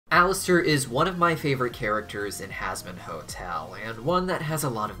Alastor is one of my favorite characters in Hazbin Hotel, and one that has a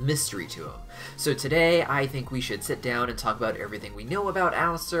lot of mystery to him. So today, I think we should sit down and talk about everything we know about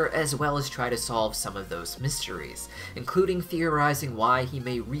Alastor, as well as try to solve some of those mysteries, including theorizing why he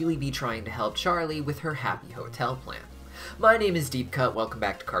may really be trying to help Charlie with her happy hotel plan. My name is Deepcut, welcome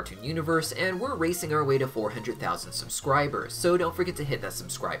back to Cartoon Universe, and we're racing our way to 400,000 subscribers, so don't forget to hit that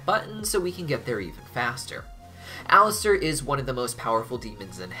subscribe button so we can get there even faster. Alastor is one of the most powerful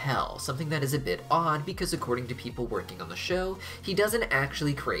demons in Hell, something that is a bit odd because according to people working on the show, he doesn't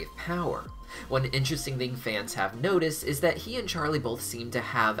actually crave power. One interesting thing fans have noticed is that he and Charlie both seem to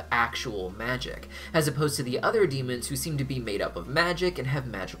have actual magic, as opposed to the other demons who seem to be made up of magic and have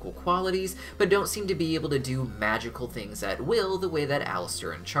magical qualities, but don't seem to be able to do magical things at will the way that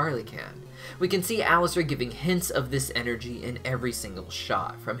Alastor and Charlie can. We can see Alastor giving hints of this energy in every single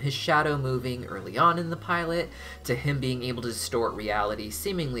shot, from his shadow moving early on in the pilot, to him being able to distort reality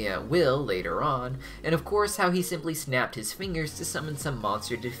seemingly at will later on, and of course how he simply snapped his fingers to summon some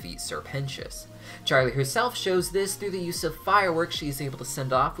monster to defeat Serpentius. Charlie herself shows this through the use of fireworks she is able to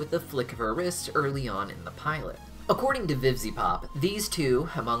send off with a flick of her wrist early on in the pilot. According to Vivziepop, these two,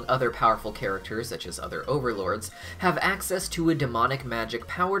 among other powerful characters such as other overlords, have access to a demonic magic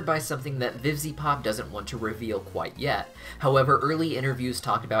powered by something that Vivziepop doesn't want to reveal quite yet. However, early interviews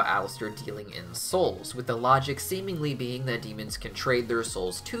talked about Alastor dealing in souls, with the logic seemingly being that demons can trade their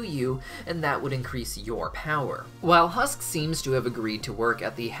souls to you, and that would increase your power. While Husk seems to have agreed to work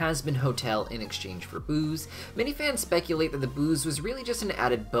at the Hazbin Hotel in exchange for booze, many fans speculate that the booze was really just an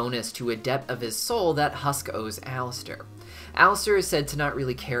added bonus to a debt of his soul that Husk owes Alastor. Alastor is said to not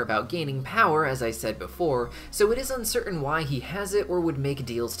really care about gaining power, as I said before, so it is uncertain why he has it or would make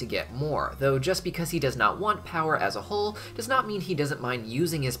deals to get more, though just because he does not want power as a whole does not mean he doesn't mind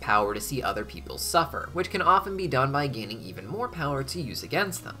using his power to see other people suffer, which can often be done by gaining even more power to use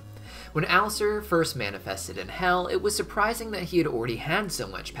against them. When Alastor first manifested in Hell, it was surprising that he had already had so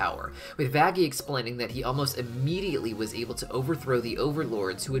much power, with Vaggie explaining that he almost immediately was able to overthrow the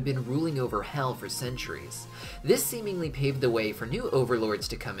overlords who had been ruling over Hell for centuries. This seemingly paved the way for new overlords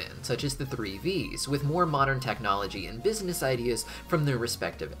to come in, such as the 3 Vs, with more modern technology and business ideas from their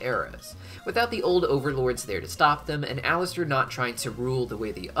respective eras. Without the old overlords there to stop them, and Alastor not trying to rule the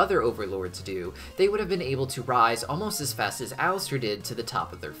way the other overlords do, they would have been able to rise almost as fast as Alastor did to the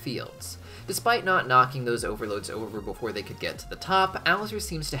top of their field. Despite not knocking those overlords over before they could get to the top, Alastor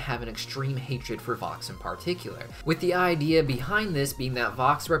seems to have an extreme hatred for Vox in particular, with the idea behind this being that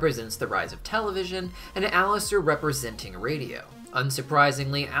Vox represents the rise of television, and Alastor representing radio.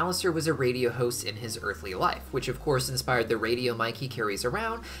 Unsurprisingly, Alastor was a radio host in his earthly life, which of course inspired the radio mic he carries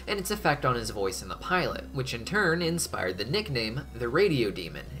around and its effect on his voice in the pilot, which in turn inspired the nickname, the Radio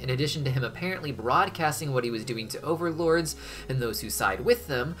Demon, in addition to him apparently broadcasting what he was doing to overlords and those who side with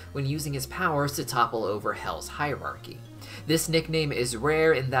them when using his powers to topple over Hell's hierarchy. This nickname is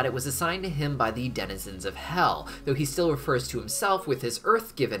rare in that it was assigned to him by the denizens of Hell, though he still refers to himself with his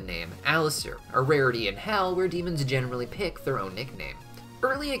Earth-given name, Alastor, a rarity in Hell where demons generally pick their own nickname.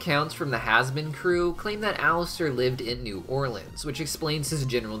 Early accounts from the Hazbin crew claim that Alastor lived in New Orleans, which explains his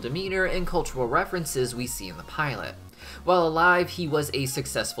general demeanor and cultural references we see in the pilot. While alive, he was a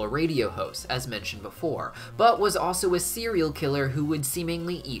successful radio host, as mentioned before, but was also a serial killer who would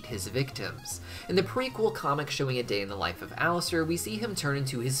seemingly eat his victims. In the prequel comic showing a day in the life of Alastor, we see him turn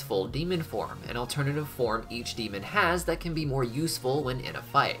into his full demon form, an alternative form each demon has that can be more useful when in a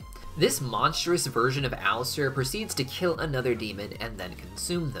fight. This monstrous version of Alastor proceeds to kill another demon and then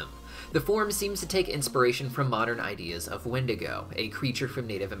consume them. The form seems to take inspiration from modern ideas of Wendigo, a creature from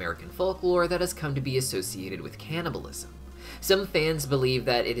Native American folklore that has come to be associated with cannibalism. Some fans believe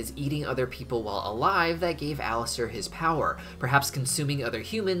that it is eating other people while alive that gave Alastor his power. Perhaps consuming other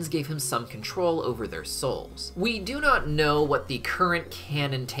humans gave him some control over their souls. We do not know what the current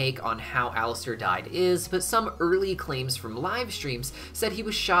canon take on how Alastor died is, but some early claims from live streams said he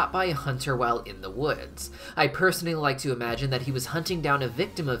was shot by a hunter while in the woods. I personally like to imagine that he was hunting down a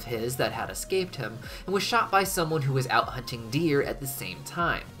victim of his that had escaped him, and was shot by someone who was out hunting deer at the same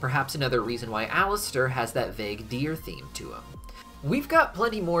time. Perhaps another reason why Alastor has that vague deer theme to him. We've got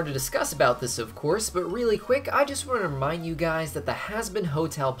plenty more to discuss about this, of course, but really quick, I just want to remind you guys that the Hazbin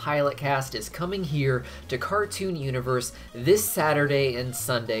Hotel pilot cast is coming here to Cartoon Universe this Saturday and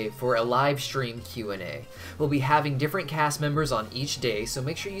Sunday for a live stream Q&A. We'll be having different cast members on each day, so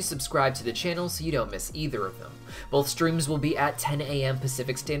make sure you subscribe to the channel so you don't miss either of them. Both streams will be at 10 AM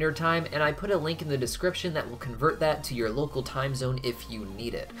Pacific Standard Time, and I put a link in the description that will convert that to your local time zone if you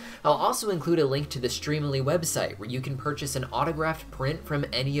need it. I'll also include a link to the Streamily website where you can purchase an autographed autographed print from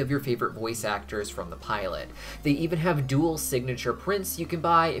any of your favorite voice actors from the pilot. They even have dual signature prints you can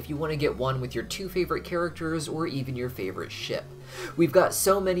buy if you want to get one with your 2 favorite characters or even your favorite ship. We've got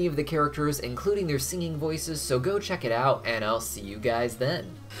so many of the characters, including their singing voices, so go check it out, and I'll see you guys then.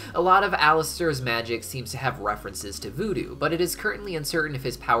 A lot of Alastor's magic seems to have references to voodoo, but it is currently uncertain if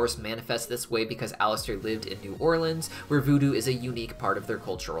his powers manifest this way because Alastor lived in New Orleans, where voodoo is a unique part of their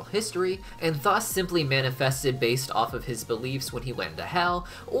cultural history, and thus simply manifested based off of his beliefs when he went to hell,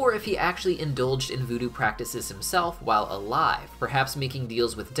 or if he actually indulged in voodoo practices himself while alive, perhaps making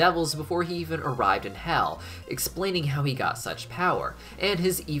deals with devils before he even arrived in hell, explaining how he got such power, and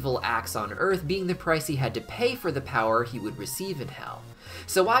his evil acts on Earth being the price he had to pay for the power he would receive in hell.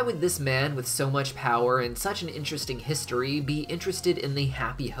 So why would this man with so much power and such an interesting history be interested in the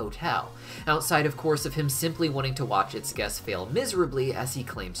Happy Hotel, outside of course of him simply wanting to watch its guests fail miserably as he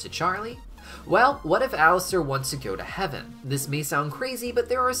claims to Charlie? Well, what if Alastor wants to go to heaven? This may sound crazy, but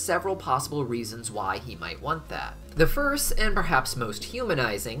there are several possible reasons why he might want that. The first, and perhaps most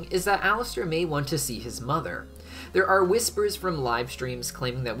humanizing, is that Alastor may want to see his mother. There are whispers from live streams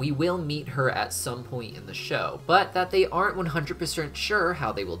claiming that we will meet her at some point in the show, but that they aren't 100% sure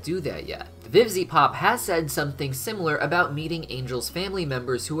how they will do that yet. VivziePop has said something similar about meeting Angel's family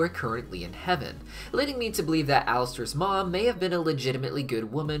members who are currently in heaven, leading me to believe that Alastor's mom may have been a legitimately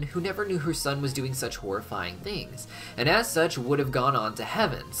good woman who never knew her son was doing such horrifying things, and as such would have gone on to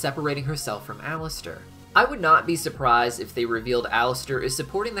heaven, separating herself from Alastor. I would not be surprised if they revealed Alastor is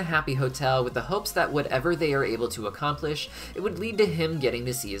supporting the Happy Hotel with the hopes that whatever they are able to accomplish, it would lead to him getting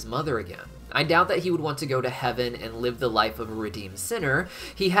to see his mother again. I doubt that he would want to go to heaven and live the life of a redeemed sinner.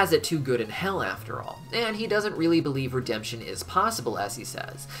 He has it too good in hell after all, and he doesn't really believe redemption is possible, as he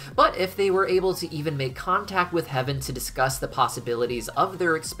says. But if they were able to even make contact with heaven to discuss the possibilities of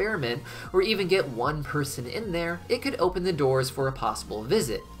their experiment, or even get one person in there, it could open the doors for a possible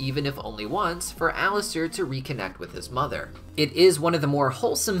visit, even if only once, for Alastor to reconnect with his mother. It is one of the more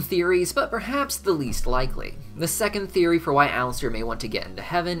wholesome theories, but perhaps the least likely. The second theory for why Alastor may want to get into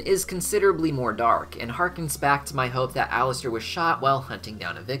heaven is considerably more dark, and harkens back to my hope that Alastor was shot while hunting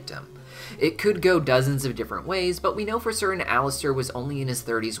down a victim. It could go dozens of different ways, but we know for certain Alastor was only in his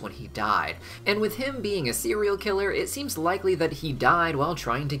 30s when he died, and with him being a serial killer, it seems likely that he died while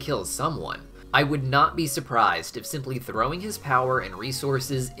trying to kill someone. I would not be surprised if simply throwing his power and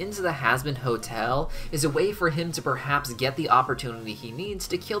resources into the Hazbin Hotel is a way for him to perhaps get the opportunity he needs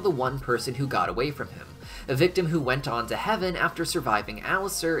to kill the one person who got away from him, a victim who went on to heaven after surviving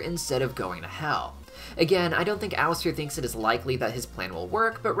Alastor instead of going to hell. Again, I don't think Alastor thinks it is likely that his plan will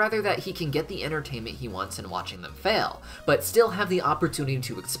work, but rather that he can get the entertainment he wants in watching them fail, but still have the opportunity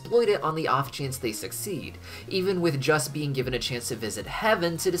to exploit it on the off chance they succeed, even with just being given a chance to visit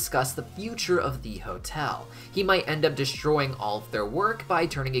heaven to discuss the future of the hotel. He might end up destroying all of their work by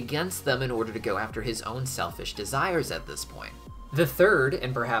turning against them in order to go after his own selfish desires at this point. The third,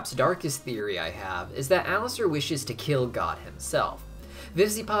 and perhaps darkest theory I have, is that Alastor wishes to kill God himself.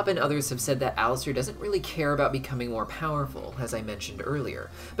 VivziePop and others have said that Alastor doesn't really care about becoming more powerful, as I mentioned earlier,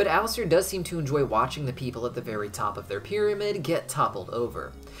 but Alastor does seem to enjoy watching the people at the very top of their pyramid get toppled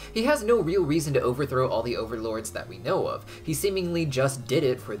over. He has no real reason to overthrow all the overlords that we know of, he seemingly just did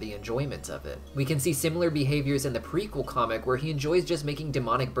it for the enjoyment of it. We can see similar behaviors in the prequel comic where he enjoys just making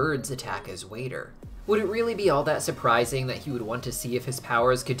demonic birds attack his waiter. Would it really be all that surprising that he would want to see if his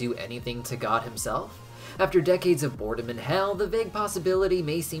powers could do anything to God himself? After decades of boredom in hell, the vague possibility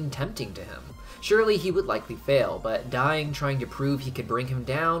may seem tempting to him. Surely he would likely fail, but dying trying to prove he could bring him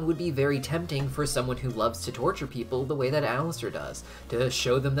down would be very tempting for someone who loves to torture people the way that Alastor does, to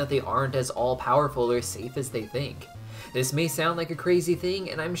show them that they aren't as all-powerful or safe as they think. This may sound like a crazy thing,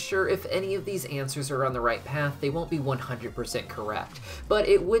 and I'm sure if any of these answers are on the right path, they won't be 100% correct, but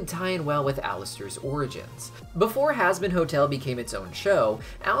it would tie in well with Alastor's origins. Before Hazbin Hotel became its own show,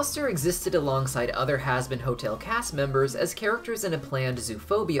 Alastor existed alongside other Hazbin Hotel cast members as characters in a planned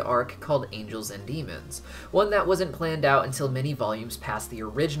Zoophobia arc called Angels and Demons, one that wasn't planned out until many volumes past the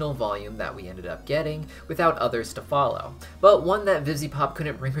original volume that we ended up getting, without others to follow, but one that VivziePop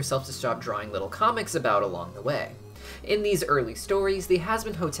couldn't bring herself to stop drawing little comics about along the way. In these early stories, the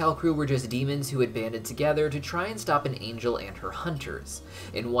Hazbin Hotel crew were just demons who had banded together to try and stop an angel and her hunters.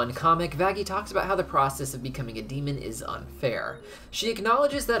 In one comic, Vaggie talks about how the process of becoming a demon is unfair. She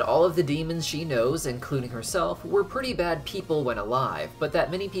acknowledges that all of the demons she knows, including herself, were pretty bad people when alive, but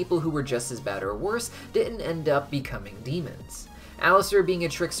that many people who were just as bad or worse didn't end up becoming demons. Alastor, being a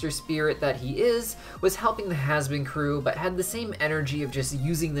trickster spirit that he is, was helping the Hazbin crew, but had the same energy of just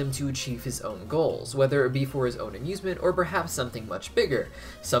using them to achieve his own goals, whether it be for his own amusement or perhaps something much bigger,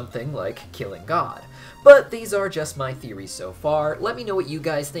 something like killing God. But these are just my theories so far. Let me know what you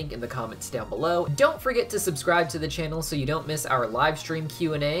guys think in the comments down below. Don't forget to subscribe to the channel so you don't miss our live stream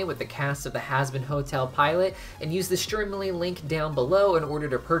Q&A with the cast of the Hazbin Hotel pilot, and use the Streamily link down below in order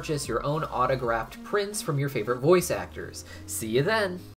to purchase your own autographed prints from your favorite voice actors. See you then!